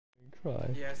Try.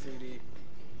 Yes, Edie.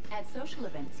 At social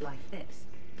events like this,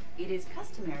 it is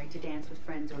customary to dance with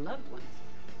friends or loved ones.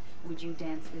 Would you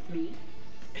dance with me?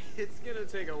 It's gonna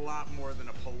take a lot more than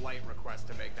a polite request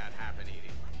to make that happen,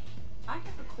 Edie. I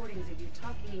have recordings of you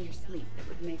talking in your sleep that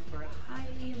would make for a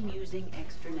highly amusing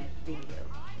extranet video.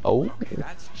 Oh. Okay,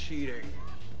 that's cheating.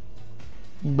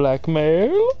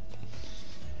 Blackmail?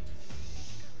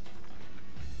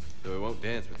 So he won't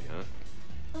dance with you, huh?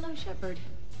 Hello, Shepard.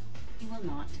 You will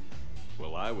not.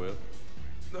 Well, I will.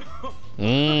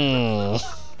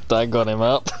 That got him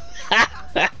up.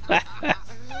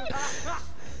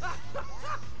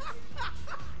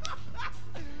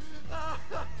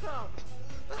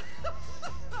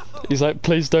 He's like,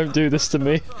 please don't do this to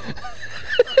me.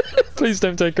 Please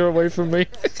don't take her away from me.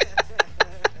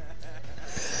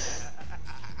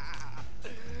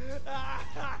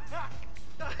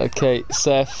 Okay,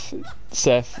 Seth,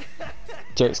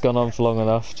 joke's gone on for long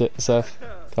enough. Seth,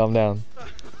 calm down.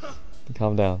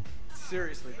 Calm down.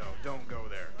 Seriously though, don't go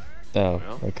there. Oh,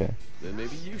 Well, okay. Then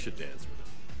maybe you should dance with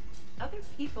him. Other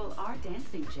people are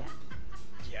dancing, Jen.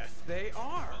 Yes, they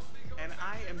are. And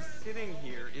I am sitting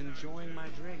here enjoying my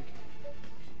drink.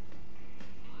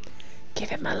 Give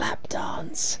him a lap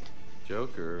dance.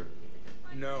 Joker,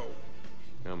 No.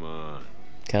 come on.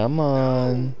 Come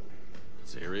on.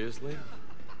 Seriously?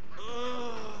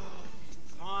 Ugh,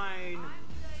 fine.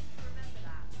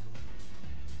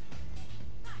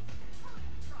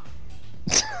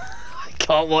 I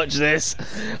can't watch this.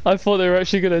 I thought they were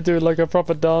actually gonna do like a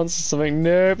proper dance or something.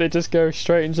 Nope, they just go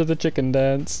straight into the chicken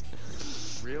dance.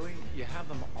 Really? You have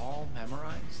them all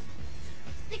memorized?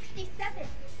 67.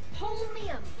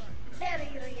 Holmium. Very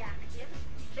reactive.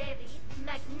 Very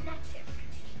magnetic.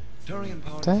 Dorian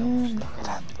Power. Damn, look at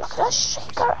that. Look at her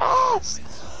shake her ass.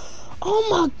 Oh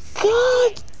my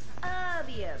god.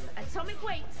 Erbium. Atomic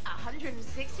weight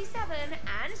 167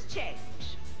 and change.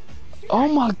 Oh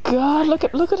my god, look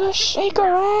at her shake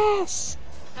her ass.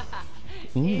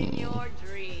 In your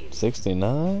dreams.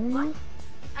 69?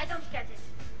 I don't get it.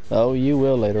 Oh, you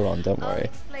will later on, don't I'll worry.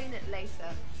 explain it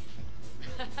later.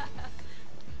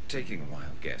 Taking a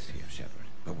wild guess here, Shepard,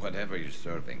 but whatever you're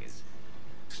serving is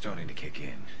starting to kick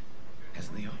in.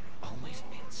 Hasn't the aura always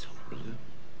been so blue?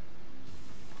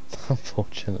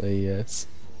 Unfortunately, yes.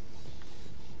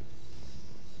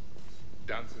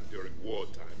 Dancing during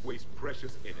wartime wastes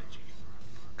precious energy.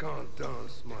 Can't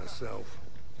dance myself.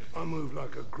 I move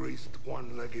like a greased,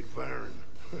 one-legged Varan.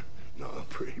 Not a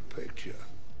pretty picture.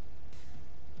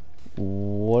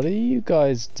 What are you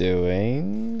guys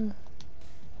doing?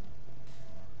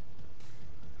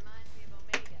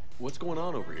 What's going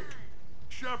on over here?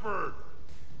 Shepard!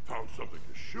 Found something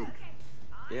to shoot.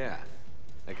 Yeah,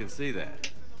 I can see that.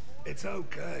 It's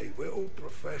okay. We're all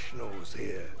professionals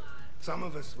here. Some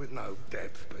of us with no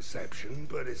depth perception,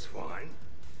 but it's fine.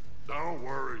 Don't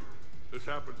worry. This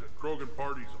happens at Krogan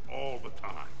parties all the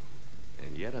time.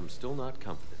 And yet I'm still not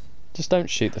confident. Just don't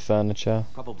shoot the furniture.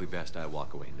 Probably best I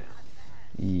walk away now.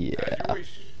 Yeah. As you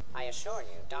wish. I assure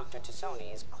you, Dr.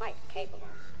 Tassoni is quite capable.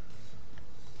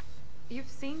 You've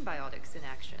seen biotics in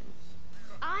action.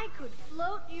 I could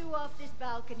float you off this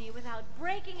balcony without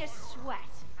breaking a sweat.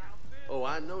 Oh,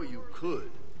 I know you could,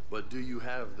 but do you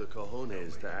have the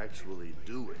cojones to actually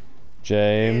do it?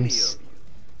 James.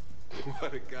 Any of you?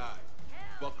 What a guy.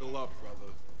 Buckle up,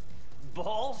 brother.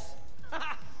 Balls?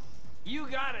 You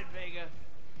got it, Vega.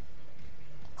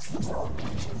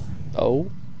 Oh.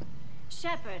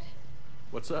 Shepard.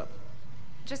 What's up?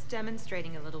 Just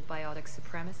demonstrating a little biotic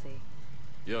supremacy.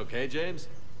 You okay, James?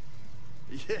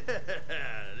 Yeah,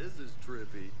 this is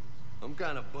trippy. I'm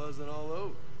kind of buzzing all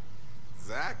over.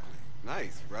 Exactly.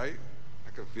 Nice, right?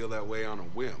 I can feel that way on a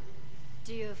whim.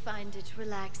 Do you find it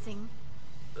relaxing?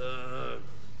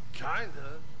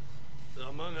 Kinda.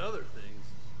 Among other things.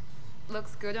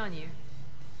 Looks good on you.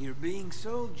 You're being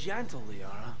so gentle,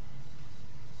 Liara.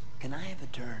 Can I have a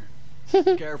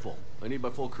turn? Careful. I need my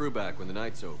full crew back when the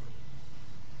night's over.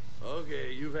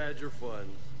 Okay, you've had your fun.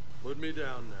 Put me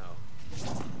down now.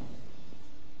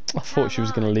 I thought she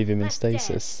was going to leave him in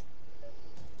stasis.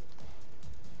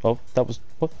 Oh, that was...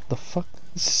 What the fuck?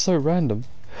 This is so random.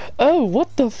 Oh,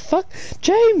 what the fuck?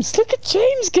 James! Look at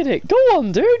James get it! Go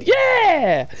on, dude!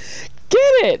 Yeah! Get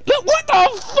it! Look, what the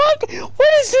fuck?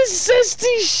 What is this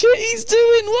zesty shit he's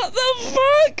doing? What the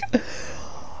fuck?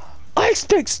 I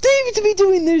expect Stevie to be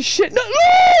doing this shit. No,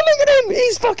 look at him!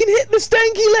 He's fucking hitting the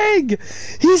stanky leg!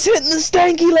 He's hitting the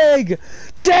stanky leg!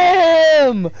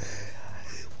 Damn!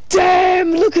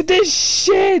 Damn, look at this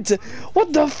shit!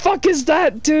 What the fuck is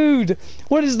that, dude?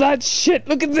 What is that shit?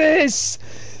 Look at this!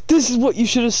 This is what you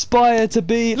should aspire to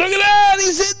be. Look at that!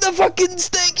 He's hit the fucking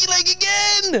stanky leg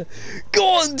again! Go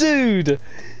on, dude!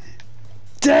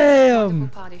 Damn!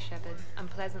 Wonderful party, Shepard. I'm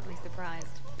pleasantly surprised.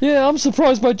 Yeah, I'm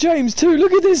surprised by James too.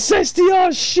 Look at this zesty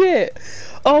ass shit!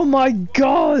 Oh my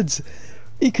god!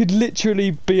 He could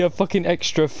literally be a fucking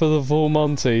extra for the full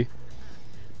Monty.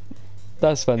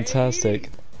 That's fantastic.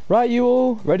 Right, you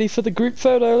all ready for the group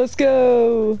photo? Let's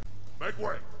go! Make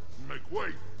way! Make way!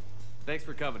 Thanks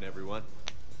for coming, everyone.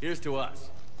 Here's to us.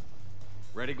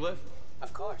 Ready, Glyph?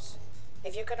 Of course.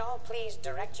 If you could all please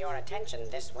direct your attention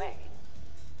this way.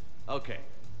 Okay.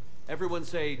 Everyone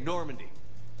say Normandy.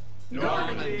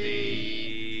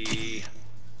 Normandy!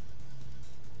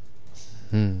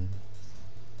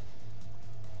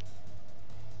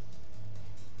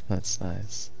 That's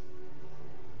nice.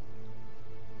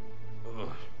 Ugh,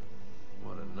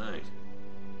 what a night.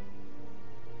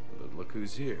 But look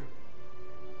who's here.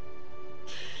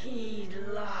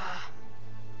 Hila.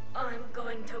 I'm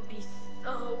going to be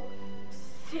so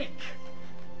sick.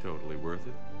 Totally worth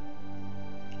it.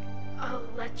 I'll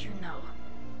let you know.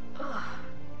 Ugh.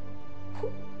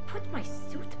 Who put my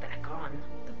suit back on?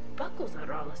 The buckles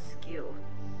are all askew.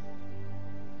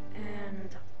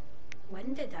 And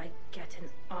when did I get an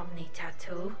Omni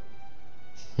tattoo?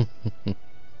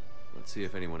 Let's see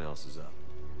if anyone else is up.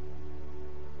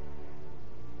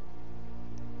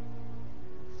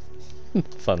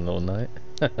 Fun little night.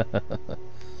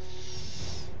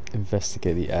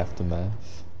 Investigate the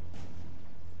aftermath.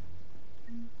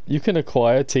 You can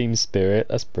acquire team spirit.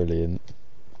 That's brilliant.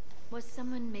 Was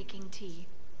someone making tea?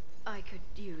 I could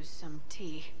use some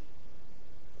tea.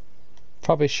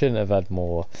 Probably shouldn't have had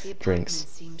more The apartment drinks.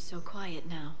 seems so quiet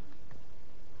now.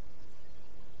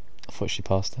 I thought she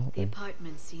passed out The then.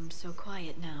 apartment seems so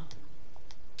quiet now.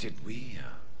 Did we,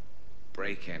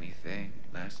 break anything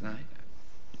last night?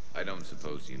 I don't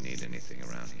suppose you need anything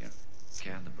around here.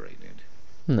 Calibrated.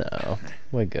 No,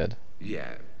 we're good.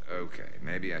 Yeah, okay.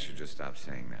 Maybe I should just stop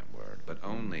saying that word. But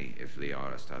only if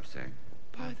Liara stops saying,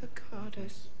 by the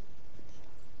goddess.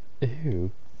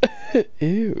 Ew.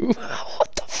 Ew.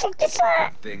 What the fuck is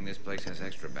that? Good thing this place has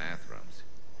extra bathrooms.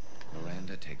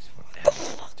 Miranda takes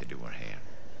forever to do her hair.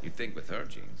 You'd think with her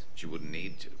genes, she wouldn't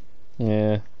need to.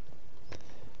 Yeah.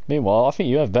 Meanwhile, I think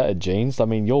you have better genes. I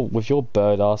mean, with your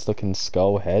bird-ass looking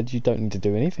skull head, you don't need to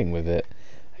do anything with it.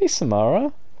 Hey,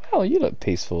 Samara. Well, you look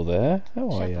peaceful there.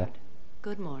 How are you? Shepard,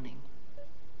 good morning.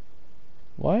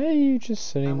 Why are you just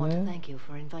sitting I want there? to thank you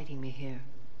for inviting me here.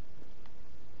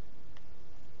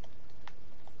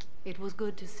 It was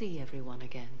good to see everyone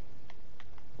again.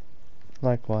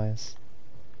 Likewise.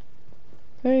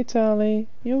 Hey, Tali.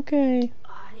 You okay?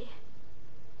 I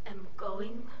am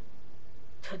going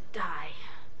to die.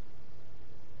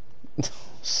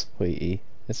 Sweetie.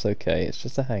 It's okay. It's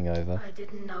just a hangover. I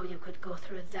didn't know you could go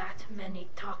through that many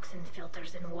toxin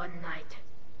filters in one night.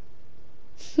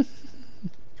 Do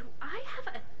I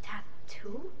have a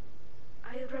tattoo?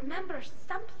 I remember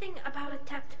something about a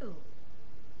tattoo.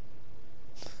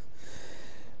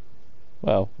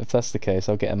 Well, if that's the case,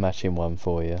 I'll get a matching one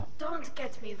for you. Don't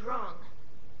get me wrong.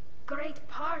 Great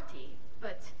party,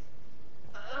 but...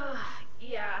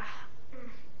 yeah.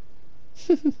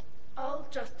 I'll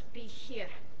just be here.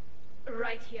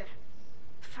 Right here.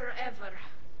 Forever.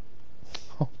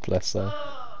 Oh, bless her.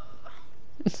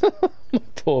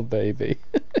 Poor baby.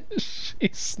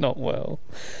 She's not well.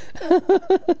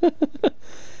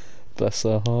 Bless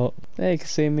her heart. Hey,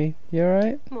 Kasumi. You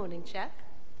alright? Morning, Shep.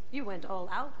 You went all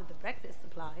out with the breakfast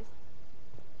supplies.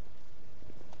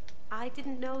 I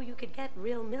didn't know you could get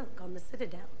real milk on the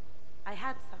Citadel. I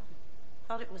had some.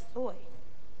 Thought it was soy.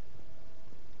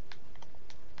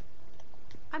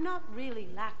 I'm not really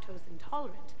lactose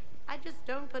intolerant. I just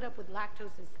don't put up with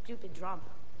lactose's stupid drama.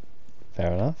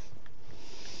 Fair enough.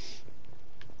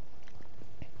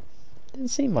 Didn't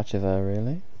see much of her,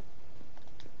 really.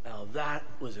 Now that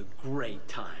was a great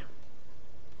time.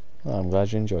 Oh, I'm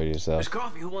glad you enjoyed yourself. There's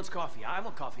coffee. Who wants coffee? I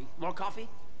want coffee. More coffee?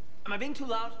 Am I being too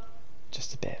loud?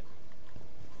 Just a bit.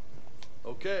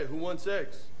 Okay, who wants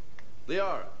eggs?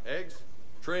 Liara, eggs?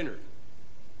 Trainer.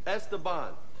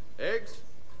 Esteban, eggs?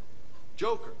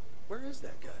 Joker, where is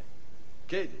that guy?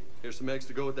 Caden, here's some eggs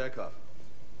to go with that coffee.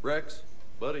 Rex,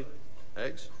 buddy,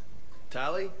 eggs?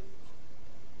 Tally?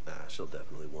 Nah, she'll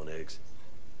definitely want eggs.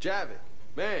 Javik,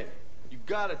 man, you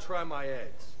gotta try my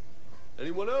eggs.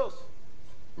 Anyone else?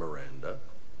 Miranda.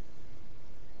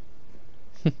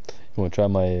 You want to try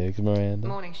my eggs, Miranda?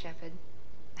 Morning, Shepard.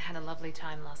 Had a lovely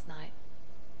time last night.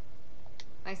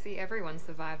 I see everyone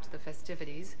survived the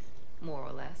festivities, more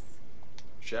or less.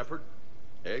 Shepard,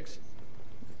 eggs?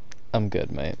 I'm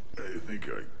good, mate. I think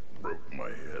I broke my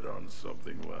head on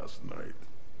something last night.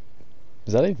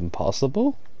 Is that even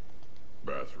possible?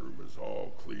 Bathroom is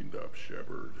all cleaned up,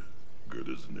 Shepard. Good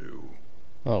as new.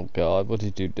 Oh god, what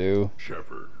did you do?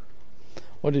 Shepard.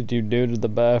 What did you do to the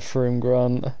bathroom,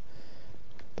 Grunt?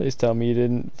 Please tell me you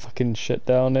didn't fucking shit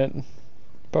down it.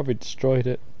 Probably destroyed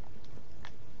it.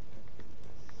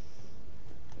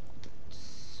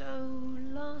 So,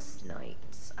 last night,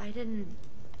 I didn't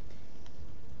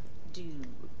do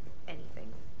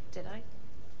anything, did I?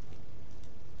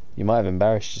 You might have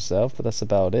embarrassed yourself, but that's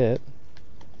about it.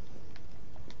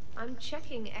 I'm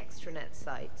checking extranet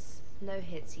sites. No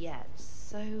hits yet,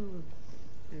 so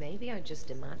maybe I just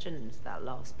imagined that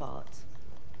last part.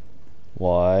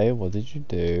 Why? What did you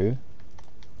do?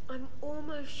 I'm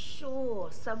almost sure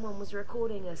someone was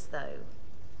recording us, though.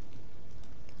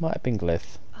 Might have been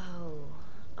Glyph. Oh,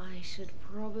 I should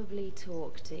probably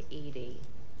talk to Edie.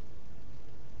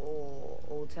 Or,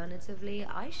 alternatively,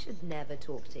 I should never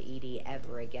talk to Edie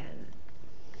ever again.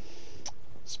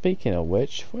 Speaking of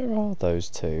which, where are those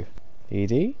two?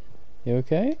 Edie? You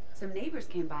okay? Some neighbors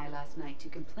came by last night to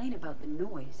complain about the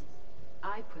noise.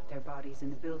 I put their bodies in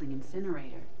the building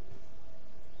incinerator.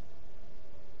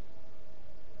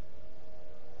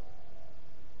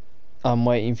 I'm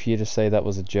waiting for you to say that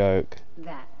was a joke.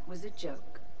 That was a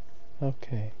joke.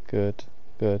 Okay, good,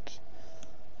 good.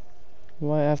 You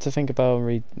might have to think about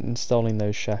reinstalling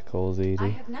those shackles, Edie. I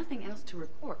have nothing else to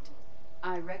report.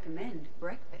 I recommend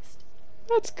breakfast.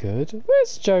 That's good.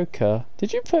 Where's Joker?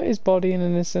 Did you put his body in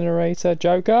an incinerator?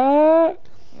 Joker!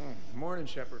 Morning,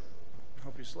 Shepard.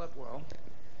 Hope you slept well.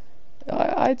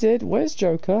 I did. Where's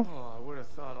Joker? Oh, I would have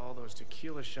thought all those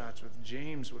tequila shots with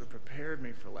James would have prepared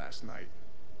me for last night.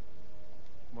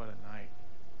 What a night.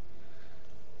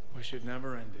 Wish it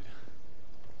never ended.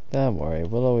 Don't worry,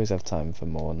 we'll always have time for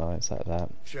more nights like that.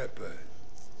 Shepard,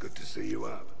 good to see you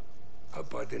up.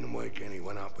 Hope I didn't wake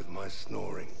anyone up with my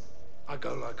snoring. I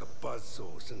go like a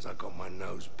buzzsaw since I got my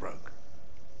nose broke.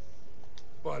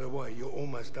 By the way, you're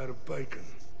almost out of bacon.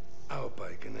 Our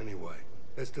bacon, anyway.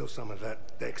 There's still some of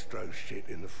that dextrose shit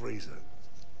in the freezer.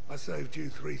 I saved you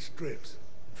 3 strips.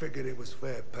 Figured it was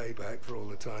fair payback for all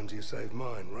the times you saved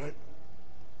mine, right?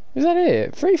 Is that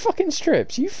it? 3 fucking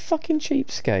strips? You fucking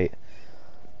cheapskate.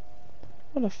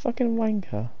 What a fucking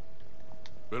wanker.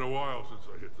 Been a while since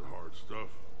I hit the hard stuff.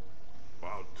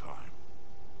 About time.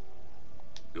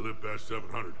 You live past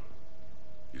 700.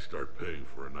 You start paying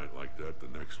for a night like that the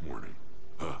next morning.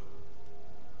 Huh?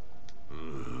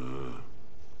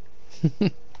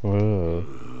 Whoa.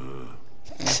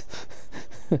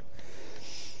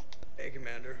 Hey,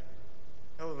 Commander.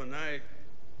 Hell of a night.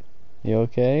 You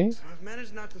okay? So I've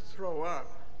managed not to throw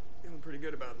up. Feeling pretty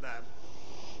good about that.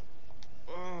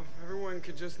 Oh, if everyone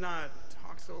could just not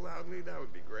talk so loudly, that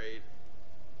would be great.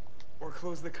 Or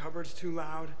close the cupboards too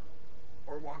loud.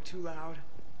 Or walk too loud.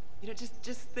 You know,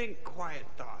 just think quiet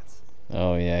thoughts.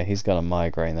 Oh yeah, he's got a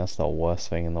migraine. That's the worst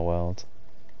thing in the world.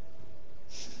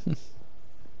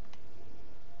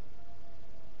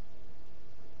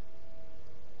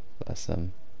 Bless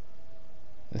them.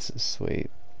 This is sweet.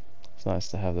 It's nice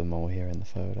to have them all here in the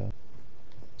photo.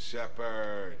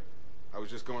 Shepard, I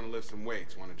was just going to lift some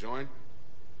weights. Want to join?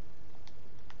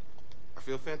 I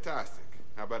feel fantastic.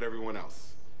 How about everyone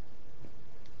else?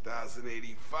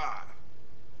 1085,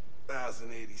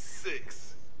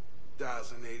 1086,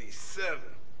 1087.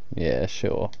 Yeah,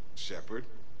 sure. Shepard?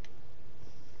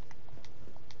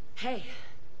 Hey,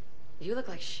 you look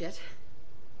like shit.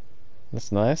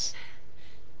 That's nice.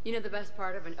 You know the best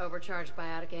part of an overcharged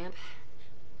biotic amp?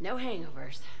 No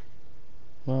hangovers.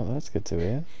 Well, that's good to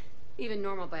hear. Even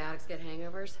normal biotics get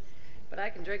hangovers, but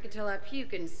I can drink until I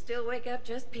puke and still wake up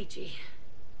just peachy.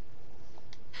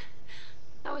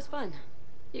 That was fun.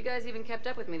 You guys even kept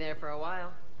up with me there for a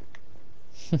while.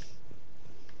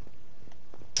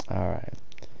 Alright.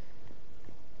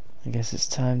 I guess it's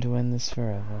time to end this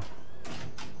forever.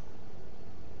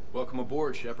 Welcome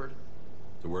aboard, Shepard.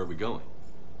 So where are we going?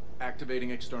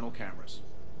 Activating external cameras.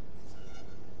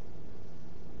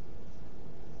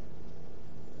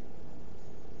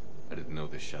 I didn't know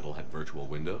this shuttle had virtual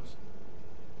windows.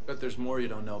 Bet there's more you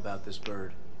don't know about this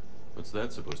bird. What's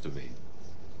that supposed to mean?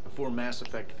 Before Mass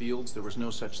Effect fields, there was no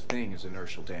such thing as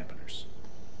inertial dampeners.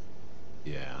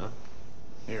 Yeah?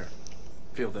 Here,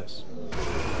 feel this.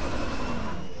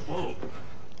 Whoa!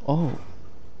 Oh.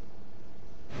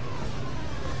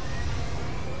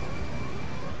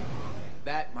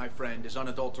 That, my friend, is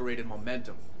unadulterated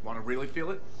momentum. Want to really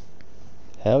feel it?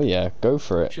 Hell yeah, go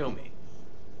for it. Show me.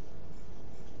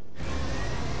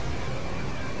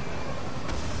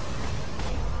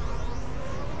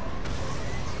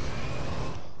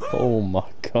 Oh my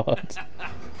god.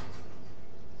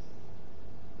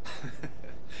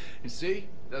 You see?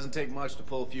 Doesn't take much to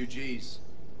pull a few G's.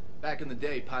 Back in the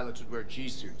day, pilots would wear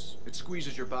G-suits. It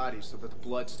squeezes your body so that the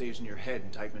blood stays in your head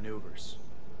in tight maneuvers.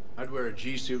 I'd wear a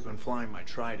G-suit when flying my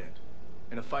Trident.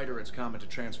 In a fighter, it's common to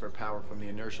transfer power from the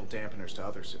inertial dampeners to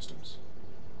other systems.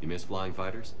 You miss flying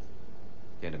fighters?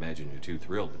 Can't imagine you're too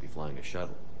thrilled to be flying a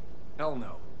shuttle. Hell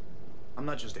no. I'm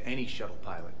not just any shuttle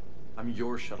pilot. I'm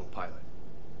your shuttle pilot.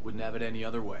 Wouldn't have it any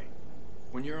other way.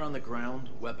 When you're on the ground,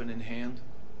 weapon in hand,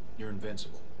 you're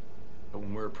invincible. But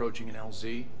when we're approaching an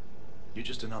LZ, you're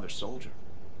just another soldier.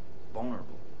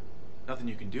 Vulnerable. Nothing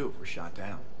you can do if we're shot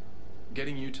down.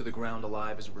 Getting you to the ground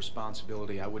alive is a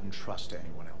responsibility I wouldn't trust to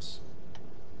anyone else.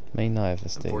 Me neither,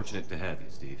 Steve. I'm fortunate to have you,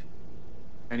 Steve.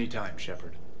 Anytime,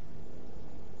 Shepard.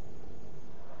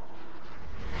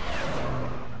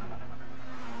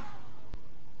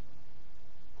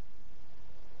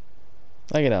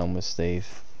 I get on with Steve.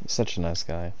 He's such a nice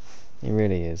guy. He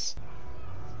really is.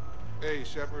 Hey,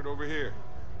 Shepard, over here.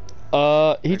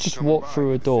 He just walked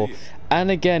through a door.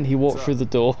 And again, he walked through the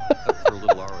door. For a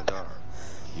little R&R.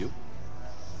 You?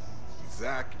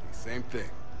 Exactly, same thing.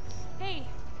 Hey,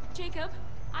 Jacob,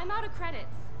 I'm out of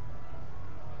credits.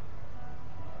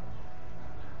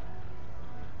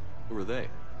 Who are they?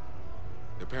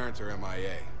 Their parents are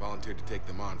MIA. Volunteered to take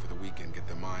them on for the weekend, get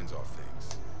their minds off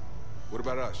things. What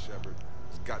about us, Shepard?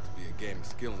 There's got to be a game of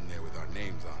skill in there with our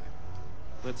names on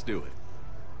it. Let's do it.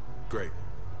 Great.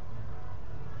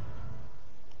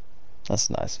 That's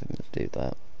nice of him to do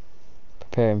that.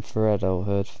 Preparing for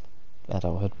adulthood.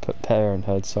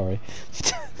 Parenthood, sorry.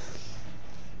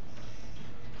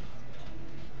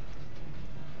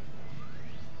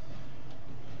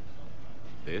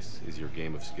 This is your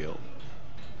game of skill.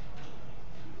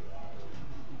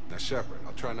 Now, Shepard,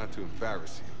 I'll try not to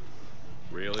embarrass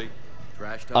you. Really?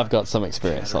 Trash talk? I've got some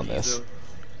experience on this.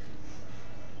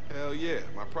 Hell yeah,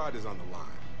 my pride is on the line.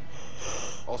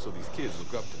 Also, these kids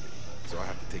look up to me, so I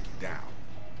have to take you down.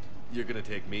 You're gonna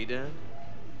take me down?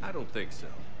 I don't think so.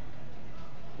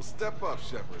 Well, step up,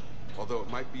 Shepard. Although it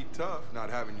might be tough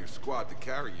not having your squad to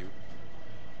carry you.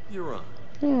 You're on.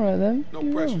 Alright then. No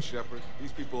pressure, Shepard.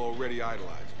 These people already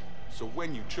idolize you. So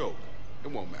when you choke,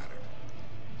 it won't matter.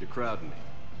 You're crowding me.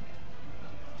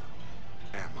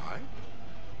 Am I?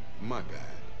 My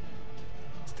bad.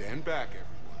 Stand back,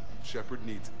 everyone. Shepard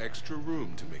needs extra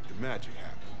room to make the magic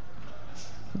happen.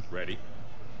 Ready?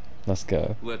 Let's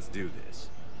go. Let's do this.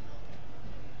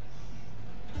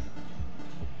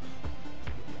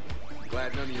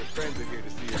 Glad none of your friends are here to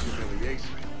see your humiliation.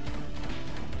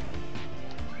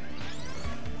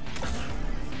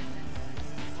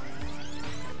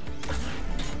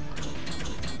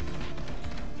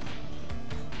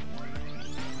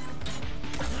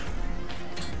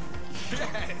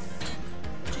 Yes!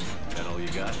 That all you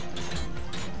got?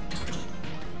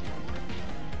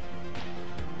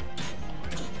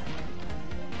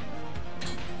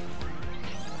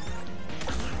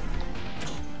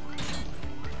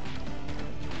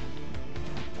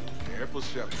 Careful,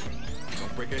 Shepard.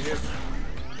 Don't break a hip.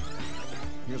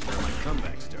 Here's where my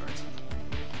comeback starts.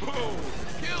 Boom!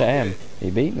 Damn, he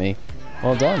beat me.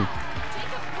 Well done.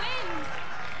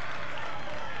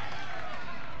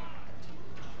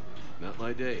 Not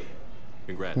my day.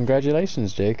 Congrats.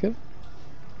 Congratulations, Jacob.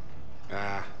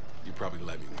 Ah, you probably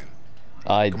let me win.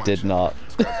 I did not.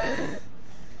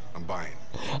 I'm buying.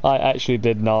 I actually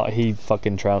did not. He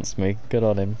fucking trounced me. Good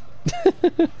on him.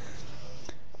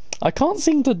 I can't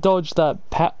seem to dodge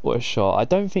that Patwa shot. I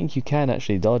don't think you can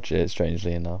actually dodge it,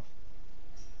 strangely enough.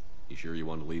 You sure you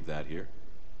want to leave that here?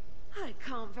 I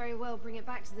can't very well bring it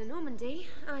back to the Normandy.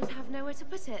 I'd have nowhere to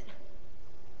put it.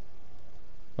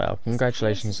 Well,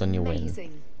 congratulations on your win.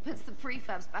 Amazing. Puts the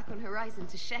prefabs back on Horizon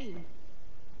to shame.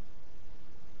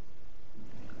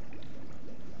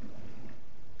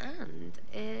 And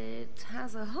it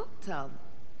has a hot tub.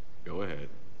 Go ahead.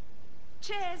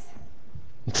 Cheers!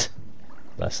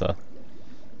 Bless her.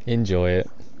 Enjoy it.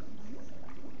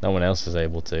 No one else is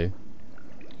able to.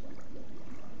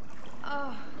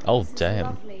 Oh, damn.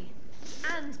 Lovely.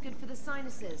 And good for the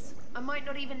sinuses. I might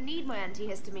not even need my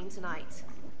antihistamine tonight.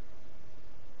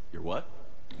 Your what?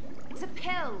 It's a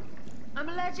pill. I'm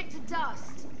allergic to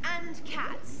dust and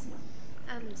cats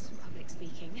and public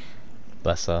speaking.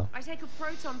 Bless her. I take a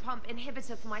proton pump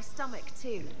inhibitor for my stomach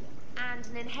too, and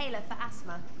an inhaler for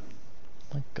asthma.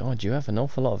 My God, you have an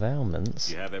awful lot of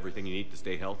ailments. You have everything you need to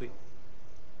stay healthy?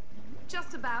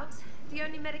 Just about. The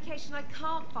only medication I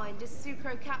can't find is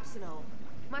sucrocapsinol.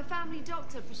 My family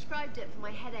doctor prescribed it for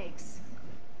my headaches.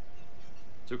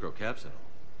 Sucrocapsinol?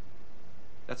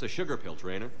 That's a sugar pill,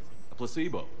 Trainer. A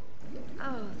placebo.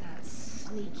 Oh, that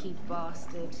sneaky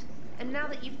bastard. And now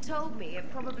that you've told me,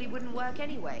 it probably wouldn't work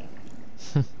anyway.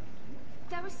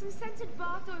 There was some scented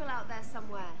bath oil out there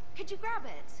somewhere. Could you grab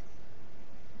it?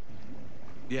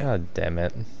 Yeah. God damn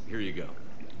it. Here you go.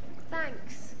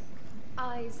 Thanks.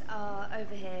 Eyes are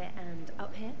over here and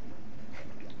up here.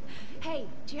 Hey,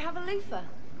 do you have a loofah?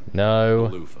 No. A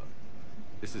loofah.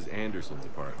 This is Anderson's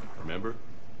apartment, remember?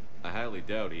 I highly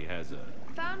doubt he has a...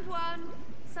 Found one.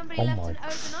 Somebody Oh left my an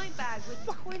overnight bag with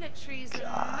toiletries and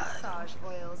massage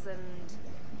oils and,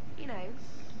 you know,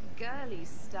 girly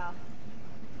stuff.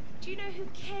 Do you know who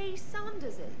Kay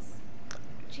Sanders is?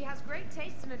 She has great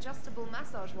taste in adjustable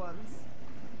massage ones.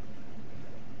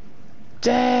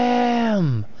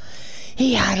 Damn!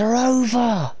 He had her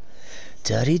over!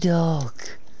 Dirty dog.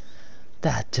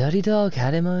 That dirty dog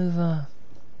had him over.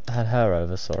 Had her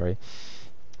over, sorry.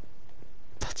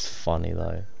 That's funny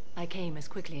though. I came as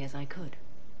quickly as I could.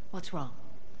 What's wrong?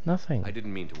 Nothing. I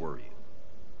didn't mean to worry you.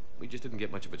 We just didn't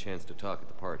get much of a chance to talk at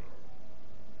the party.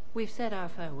 We've said our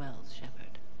farewells,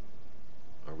 Shepard.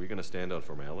 Are we gonna stand on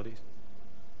formalities?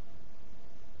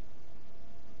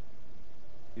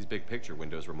 These big picture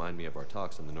windows remind me of our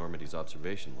talks in the Normandy's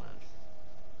observation lounge.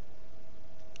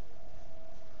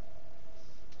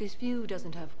 This view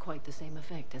doesn't have quite the same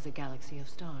effect as a galaxy of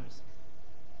stars,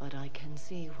 but I can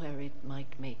see where it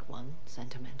might make one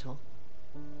sentimental.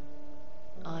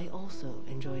 I also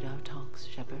enjoyed our talks,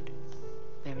 Shepard.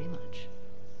 Very much.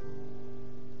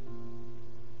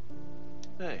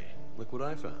 Hey, look what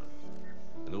I found.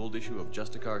 An old issue of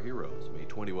Justicar Heroes, May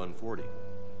 2140.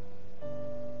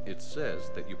 It says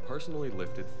that you personally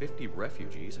lifted 50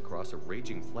 refugees across a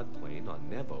raging floodplain on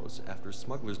Nevos after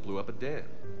smugglers blew up a dam.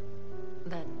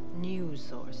 That news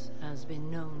source has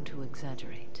been known to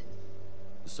exaggerate.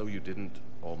 So you didn't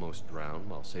almost drown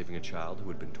while saving a child who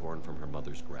had been torn from her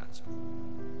mother's grasp?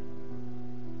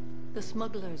 The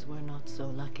smugglers were not so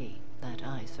lucky that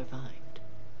I survived.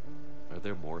 Are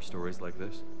there more stories like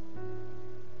this?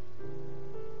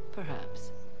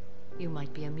 Perhaps. You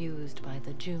might be amused by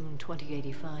the June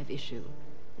 2085 issue,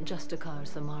 Justicar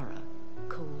Samara,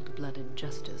 Cold-Blooded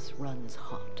Justice Runs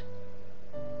Hot.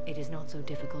 It is not so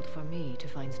difficult for me to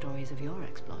find stories of your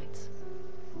exploits.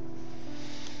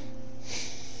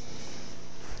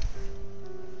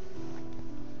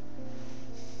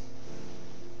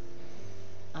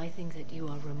 I think that you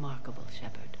are remarkable,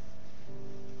 Shepard.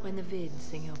 When the vids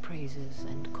sing your praises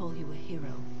and call you a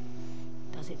hero,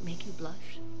 does it make you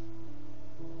blush?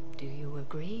 Do you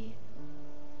agree?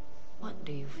 What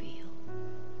do you feel?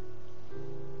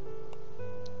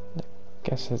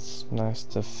 Guess it's nice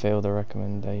to feel the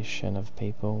recommendation of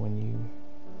people when you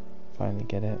finally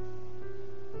get it.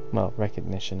 Well,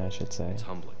 recognition, I should say. It's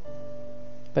humbling.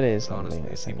 But it is But humbling honestly, at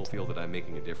the if same people time. feel that I'm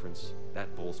making a difference,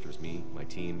 that bolsters me, my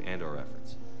team, and our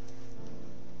efforts.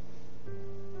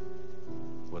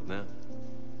 What now?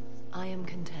 I am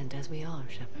content as we are,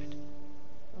 Shepard.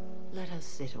 Let us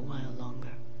sit a while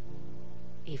longer,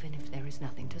 even if there is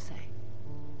nothing to say.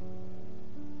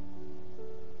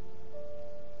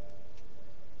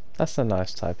 That's a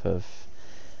nice type of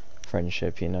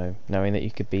friendship, you know, knowing that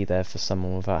you could be there for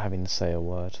someone without having to say a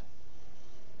word.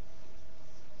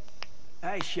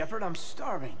 Hey, Shepard, I'm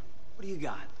starving. What do you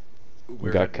got?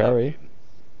 We got curry.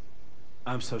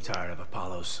 I'm so tired of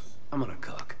Apollos. I'm gonna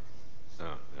cook.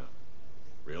 Oh, no.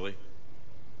 Really?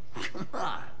 Come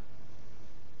on.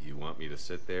 You want me to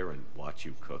sit there and watch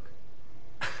you cook?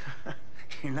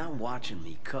 You're not watching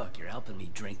me cook. You're helping me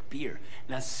drink beer.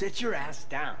 Now sit your ass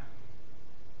down.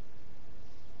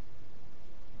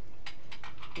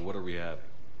 What are we having?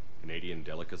 Canadian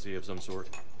delicacy of some sort?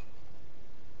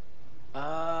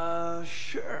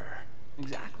 Sure.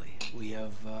 Exactly. We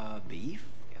have, beef,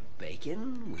 we have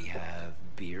bacon, we have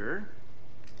beer.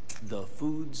 The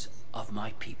foods of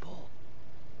my people.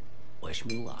 Wish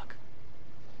me luck.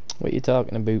 What you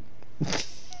talking about?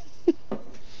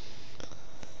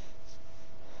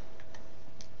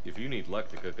 If you need luck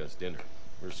to cook us dinner,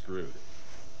 we're screwed.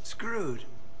 Screwed?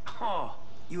 Oh,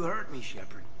 you hurt me,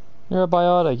 Shepard. You're a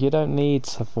biotic, you don't need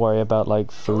to worry about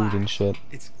like food and shit.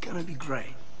 It's gonna be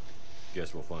great.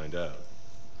 Guess we'll find out.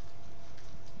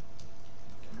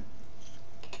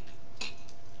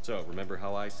 So, remember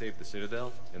how I saved the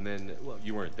Citadel? And then, well,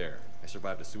 you weren't there. I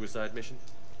survived a suicide mission?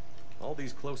 All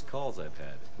these close calls I've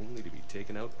had, only to be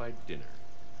taken out by dinner.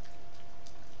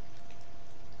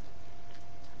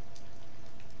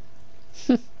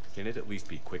 Can it at least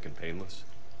be quick and painless?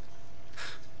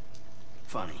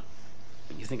 Funny.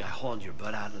 You think I hauled your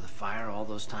butt out of the fire all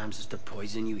those times just to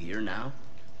poison you here now?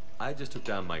 I just took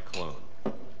down my clone.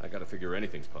 I gotta figure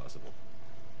anything's possible.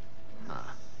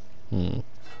 Huh. Do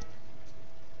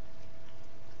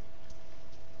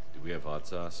we have hot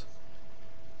sauce?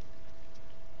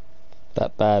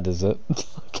 That bad, is it?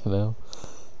 Fucking hell.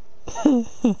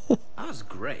 That was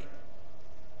great.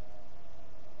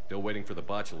 Still waiting for the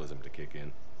botulism to kick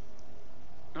in.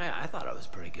 Yeah, I thought I was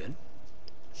pretty good.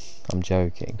 I'm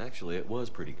joking. Actually, it was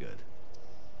pretty good.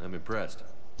 I'm impressed.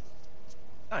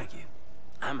 Thank you.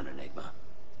 I'm an enigma.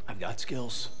 I've got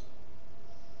skills.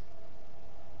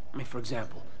 I mean, for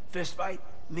example, fist fight,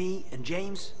 me and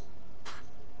James,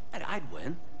 I'd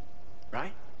win,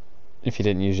 right? If you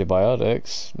didn't use your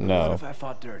biotics, What no. if I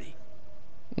fought dirty?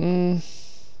 I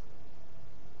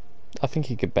think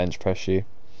he could bench press you.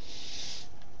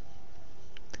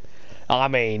 I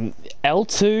mean,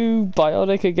 L2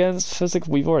 biotic against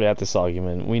physical. We've already had this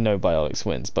argument. We know biotics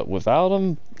wins, but without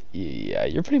them, yeah,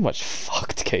 you're pretty much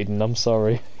fucked, Caden. I'm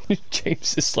sorry.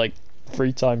 James is like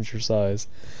 3 times your size.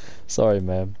 Sorry,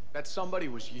 man. That somebody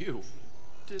was you.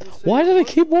 Why do they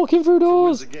keep walking through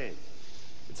doors? The game.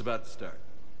 It's about to start.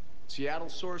 Seattle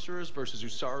Sorcerers versus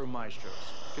Usaru Maestros.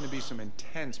 Gonna be some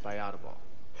intense biotaball.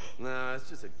 Nah, it's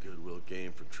just a goodwill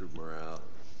game for troop morale.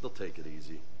 They'll take it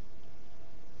easy.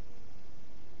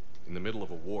 In the middle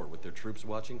of a war with their troops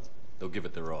watching, they'll give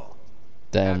it their all.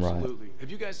 Damn right. Absolutely. Have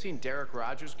you guys seen Derek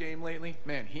Rogers' game lately?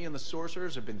 Man, he and the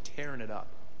Sorcerers have been tearing it up.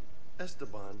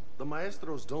 Esteban, the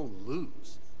Maestros don't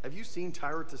lose. Have you seen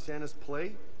Tyra Tisanis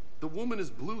play? The woman is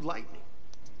blue lightning.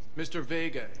 Mr.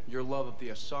 Vega, your love of the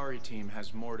Asari team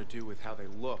has more to do with how they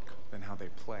look than how they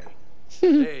play.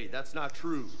 Hey, that's not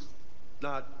true.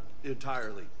 Not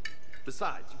entirely.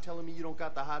 Besides, you telling me you don't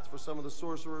got the hots for some of the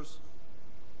Sorcerers?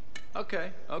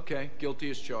 Okay, guilty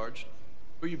as charged.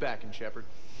 Who you backing, Shepard?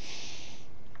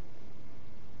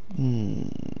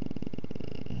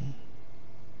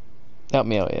 Help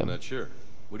me out, I'm Ian. not sure.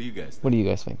 What do you guys think? What do you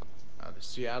guys think? The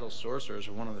Seattle Sorcerers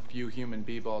are one of the few human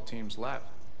b-ball teams left.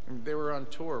 They were on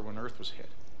tour when Earth was hit.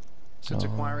 Since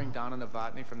acquiring Donna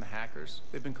Novotny from the hackers,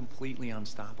 they've been completely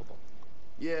unstoppable.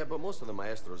 Yeah, but most of the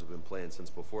Maestros have been playing since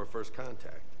before first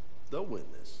contact. They'll win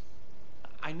this.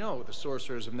 I know the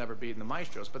Sorcerers have never beaten the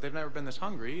Maestros, but they've never been this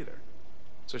hungry either.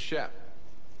 So, Shep,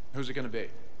 who's it gonna be?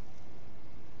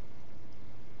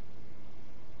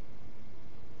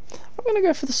 I'm gonna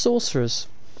go for the Sorcerers.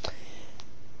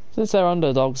 Since they're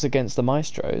underdogs against the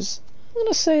Maestros, I'm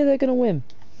gonna say they're gonna win.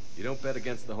 You don't bet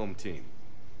against the home team.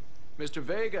 Mr.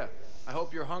 Vega, I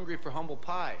hope you're hungry for humble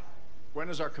pie. When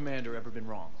has our commander ever been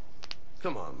wrong?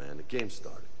 Come on, man, the game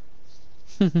started.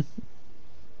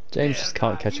 James just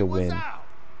can't catch a win.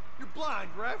 You're blind,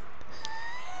 ref.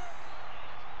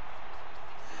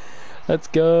 Let's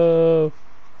go.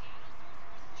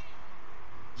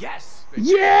 Yes!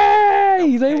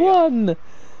 Yay! They won!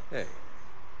 Hey,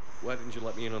 why didn't you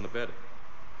let me in on the betting?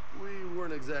 We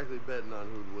weren't exactly betting on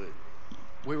who'd win.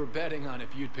 We were betting on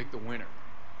if you'd pick the winner.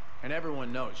 And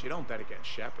everyone knows you don't bet against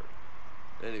Shepard.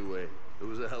 Anyway, it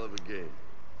was a hell of a game.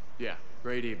 Yeah,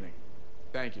 great evening.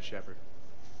 Thank you, Shepard.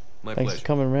 My Thanks pleasure. for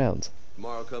coming round.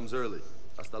 Tomorrow comes early.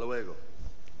 Hasta luego.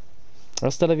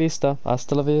 Hasta la vista,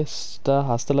 hasta la vista,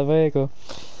 hasta luego.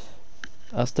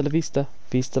 Hasta la vista,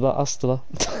 vista la hasta la.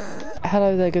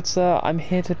 Hello there, good sir. I'm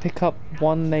here to pick up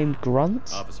one named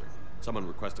Grunt. Officer, someone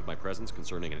requested my presence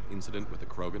concerning an incident with the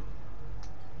Krogan.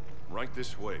 Right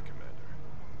this way, Commander.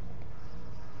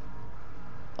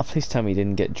 Oh, please tell me you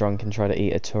didn't get drunk and try to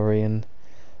eat a Turian.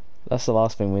 That's the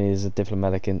last thing we need is a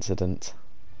diplomatic incident.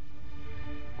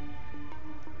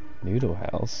 Noodle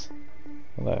House?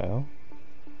 Hello?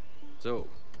 So,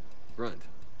 Grunt,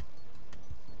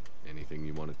 anything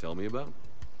you want to tell me about?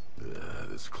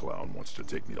 This clown wants to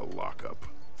take me to lockup.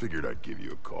 Figured I'd give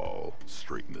you a call,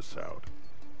 straighten this out.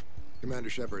 Commander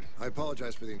Shepard, I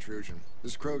apologize for the intrusion.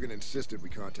 This Krogan insisted we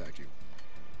contact you.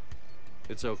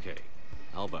 It's okay.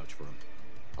 I'll vouch for him.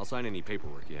 I'll sign any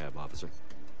paperwork you have, officer.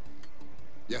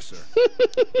 Yes, sir.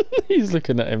 He's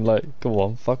looking at him like, go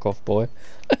on, fuck off, boy.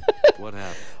 What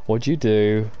happened? What'd you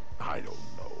do? I don't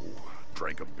know.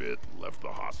 Drank a bit, left the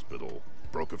hospital,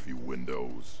 broke a few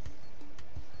windows.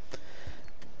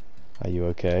 Are you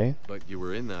okay? But you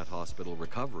were in that hospital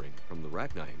recovering from the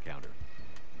Rachni encounter.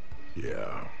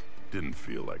 Yeah, didn't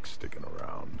feel like sticking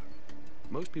around.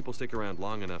 Most people stick around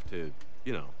long enough to,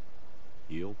 you know,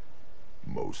 heal.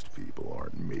 Most people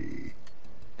aren't me.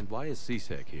 And why is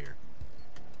CSEC here?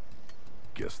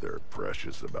 Guess they're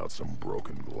precious about some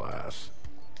broken glass.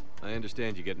 I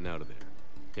understand you getting out of there.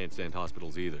 Can't stand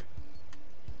hospitals either.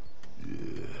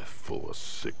 Yeah, full of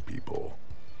sick people.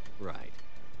 Right.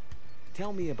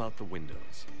 Tell me about the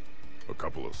windows. A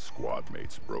couple of squad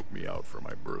mates broke me out for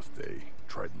my birthday.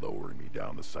 Tried lowering me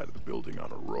down the side of the building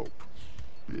on a rope.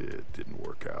 It didn't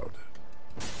work out.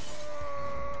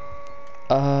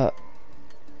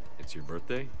 It's your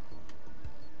birthday?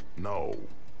 No,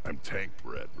 I'm tank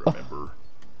bred, remember?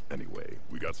 Anyway,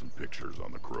 we got some pictures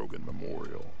on the Krogan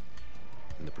Memorial.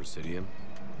 In the Presidium?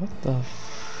 What the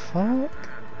fuck?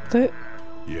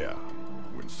 Yeah.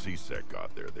 When C-Sec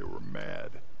got there, they were mad.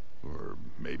 Or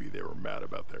maybe they were mad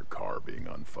about their car being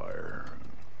on fire.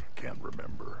 Can't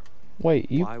remember. Wait,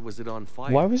 Why was it on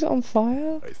fire? Why was it on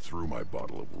fire? I threw my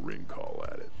bottle of ring call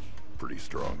at it. Pretty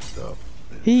strong stuff.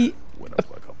 He went up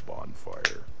like a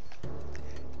bonfire.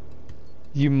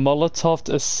 You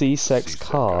Molotoved a C-Sec's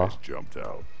car. Guys jumped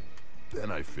out. Then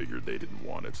I figured they didn't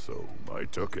want it, so I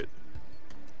took it.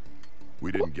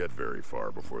 We didn't get very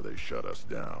far before they shut us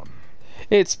down.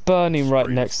 It's burning right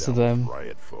Sprayed next us to down with them.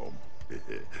 Riot foam.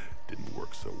 Didn't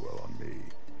work so well on me.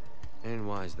 And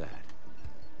why's that?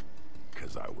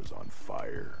 Because I was on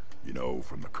fire. You know,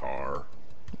 from the car.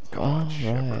 Come on,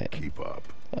 Shepard, right. keep up.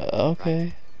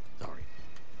 Okay. Sorry.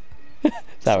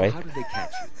 Sorry. So how did they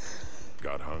catch you?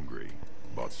 Got hungry.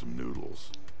 Bought some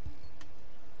noodles.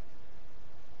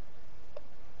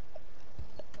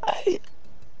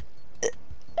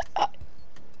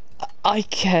 I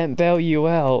can't bail you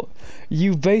out.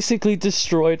 You basically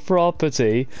destroyed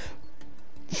property,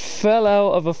 fell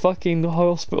out of a fucking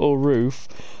hospital roof,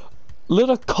 lit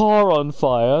a car on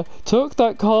fire, took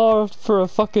that car for a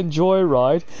fucking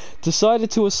joyride,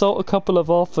 decided to assault a couple of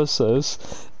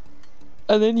officers,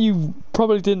 and then you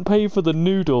probably didn't pay for the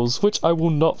noodles, which I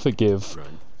will not forgive.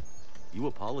 Grunt, you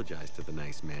apologized to the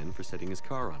nice man for setting his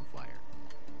car on fire.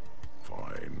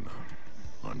 Fine.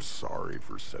 I'm sorry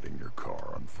for setting your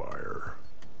car on fire.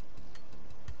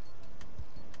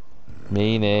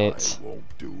 Mean it. I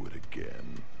won't do it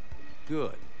again.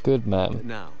 Good. Good man.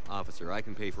 Now, officer, I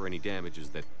can pay for any damages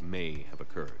that may have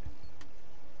occurred.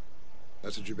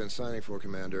 That's what you've been signing for,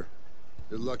 Commander.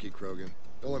 You're lucky, Krogan.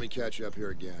 Don't let me catch you up here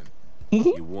again.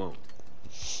 You won't.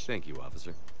 Thank you,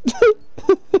 officer.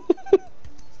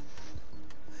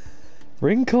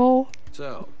 Ring call?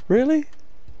 So. Really?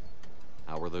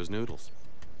 How were those noodles?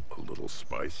 A little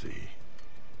spicy.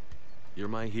 You're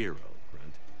my hero,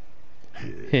 Grunt. I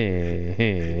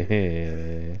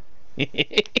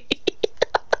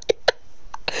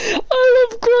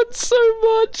love Grunt so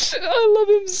much. I love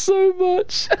him so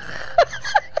much.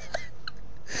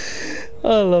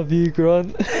 I love you,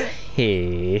 Grunt.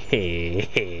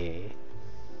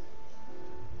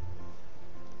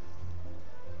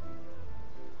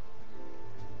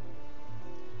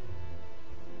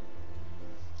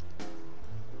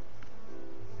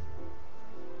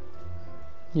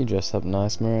 You dress up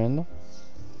nice, Miranda.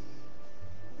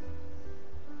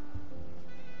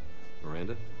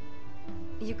 Miranda?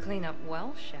 You clean up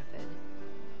well, Shepard.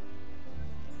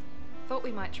 Thought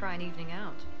we might try an evening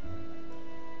out.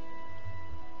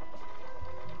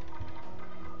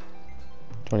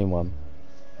 $21.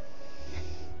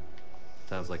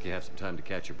 Sounds like you have some time to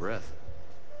catch your breath.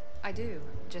 I do,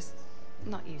 just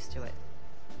not used to it.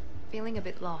 Feeling a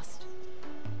bit lost.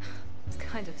 It's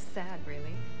kind of sad,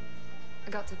 really. I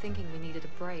got to thinking we needed a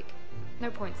break. No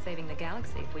point saving the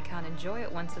galaxy if we can't enjoy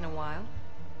it once in a while.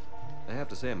 I have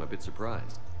to say I'm a bit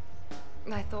surprised.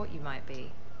 I thought you might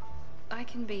be. I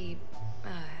can be,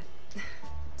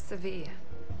 severe.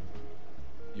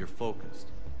 You're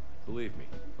focused. Believe me,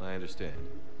 I understand.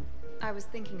 I was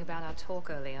thinking about our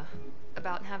talk earlier,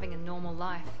 about having a normal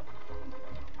life.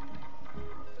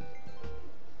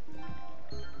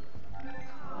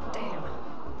 Damn,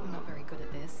 I'm not very good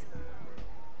at this.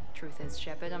 Truth is,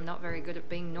 Shepard, I'm not very good at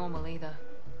being normal either.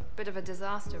 Bit of a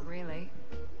disaster, really.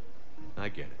 I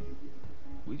get it.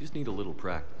 We just need a little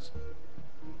practice.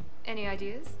 Any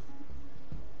ideas?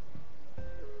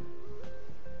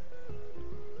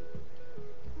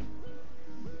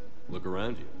 Look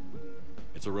around you.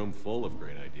 It's a room full of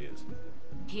great ideas.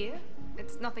 Here?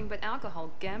 It's nothing but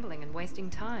alcohol, gambling, and wasting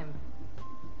time.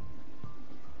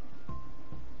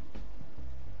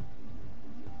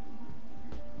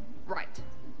 Right.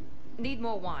 Need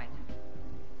more wine.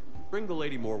 Bring the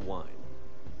lady more wine.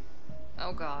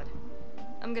 Oh God.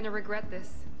 I'm gonna regret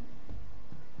this.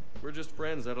 We're just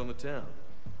friends out on the town.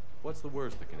 What's the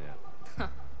worst that can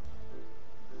happen?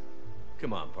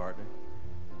 Come on, partner.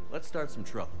 Let's start some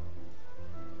trouble.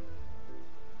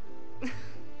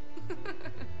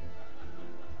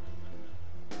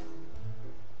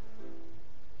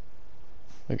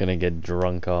 We're gonna get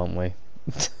drunk, aren't we?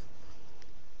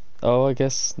 Oh, I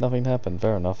guess nothing happened.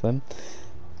 Fair enough then.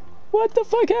 What the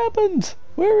fuck happened?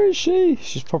 Where is she?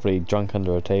 She's probably drunk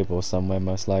under a table somewhere,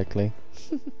 most likely.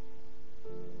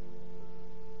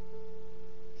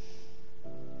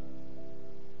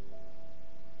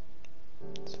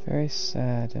 It's very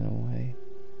sad in a way.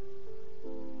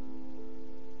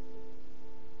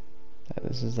 That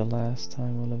this is the last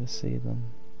time we'll ever see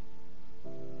them.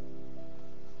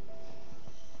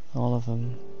 All of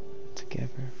them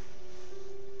together.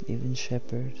 Even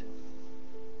Shepard.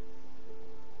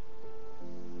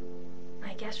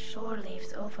 I guess shore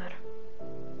leave's over.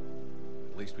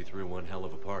 At least we threw one hell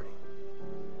of a party.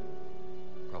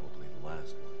 Probably the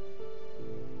last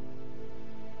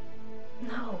one.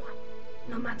 No.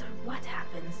 No matter what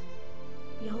happens,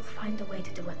 you'll find a way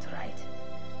to do it right.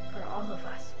 For all of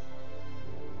us.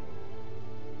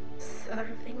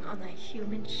 Serving on a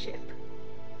human ship.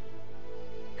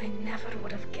 I never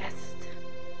would have guessed.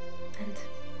 And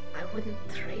I wouldn't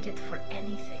trade it for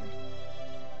anything.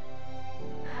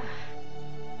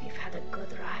 We've had a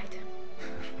good ride.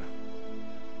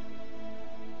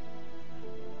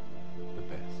 The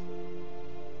best.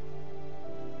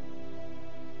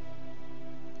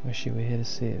 Wish you were here to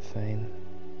see it, Fane.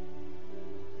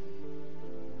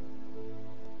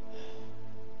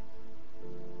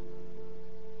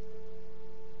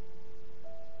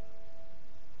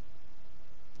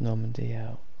 Normandy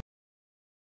out.